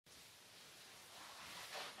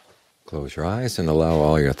Close your eyes and allow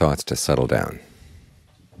all your thoughts to settle down.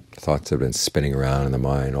 Thoughts have been spinning around in the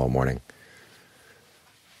mind all morning.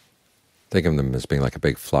 Think of them as being like a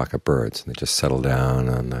big flock of birds, and they just settle down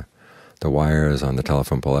on the wires, on the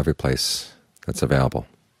telephone pole, every place that's available.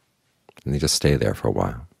 And they just stay there for a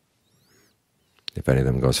while. If any of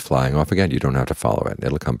them goes flying off again, you don't have to follow it.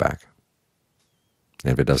 It'll come back.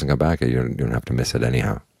 And if it doesn't come back, you don't have to miss it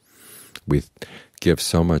anyhow. We give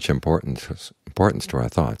so much importance to our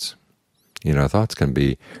thoughts. Our thoughts can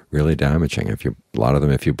be really damaging. A lot of them,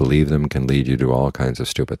 if you believe them, can lead you to all kinds of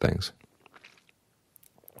stupid things.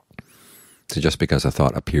 So just because a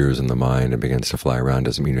thought appears in the mind and begins to fly around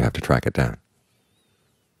doesn't mean you have to track it down.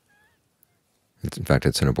 In fact,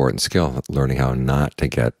 it's an important skill, learning how not to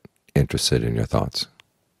get interested in your thoughts.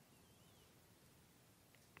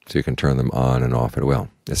 So you can turn them on and off at will.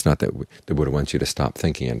 It's not that the Buddha wants you to stop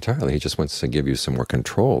thinking entirely. He just wants to give you some more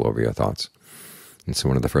control over your thoughts. And so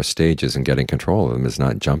one of the first stages in getting control of them is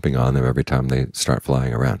not jumping on them every time they start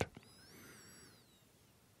flying around.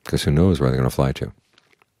 Because who knows where they're going to fly to.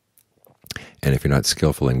 And if you're not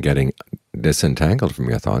skillful in getting disentangled from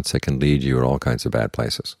your thoughts, it can lead you to all kinds of bad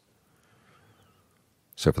places.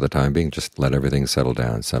 So for the time being, just let everything settle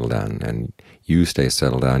down, and you stay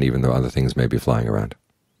settled down even though other things may be flying around.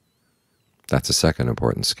 That's a second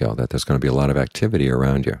important skill, that there's going to be a lot of activity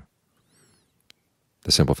around you.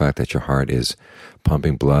 The simple fact that your heart is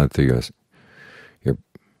pumping blood through your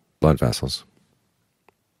blood vessels.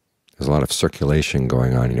 There's a lot of circulation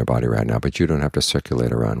going on in your body right now, but you don't have to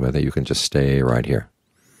circulate around with it. You can just stay right here.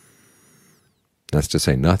 That's to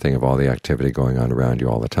say nothing of all the activity going on around you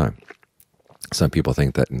all the time. Some people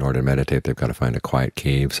think that in order to meditate, they've got to find a quiet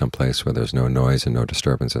cave someplace where there's no noise and no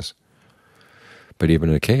disturbances. But even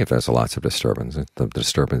in a cave, there's lots of disturbance, the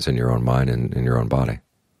disturbance in your own mind and in your own body.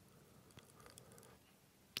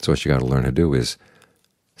 So what you got to learn to do is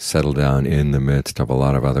settle down in the midst of a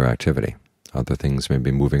lot of other activity. Other things may be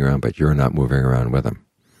moving around, but you're not moving around with them.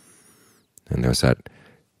 And there's that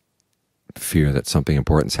fear that something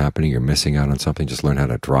important's happening, you're missing out on something. Just learn how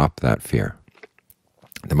to drop that fear.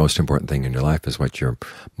 The most important thing in your life is what your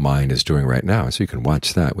mind is doing right now, so you can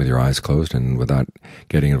watch that with your eyes closed and without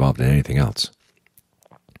getting involved in anything else.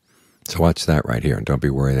 So watch that right here, and don't be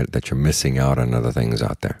worried that you're missing out on other things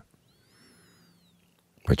out there.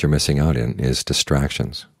 What you're missing out in is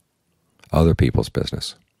distractions, other people's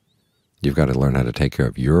business. You've got to learn how to take care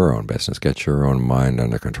of your own business, get your own mind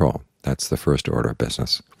under control. That's the first order of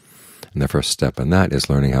business. And the first step in that is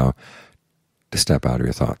learning how to step out of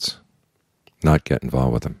your thoughts, not get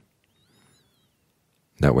involved with them.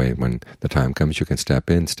 That way, when the time comes, you can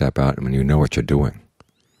step in, step out, and when you know what you're doing,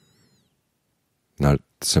 not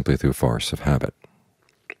simply through force of habit.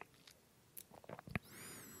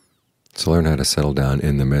 So learn how to settle down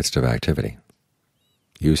in the midst of activity.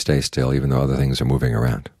 You stay still even though other things are moving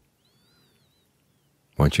around.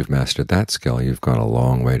 Once you've mastered that skill, you've gone a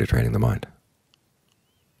long way to training the mind.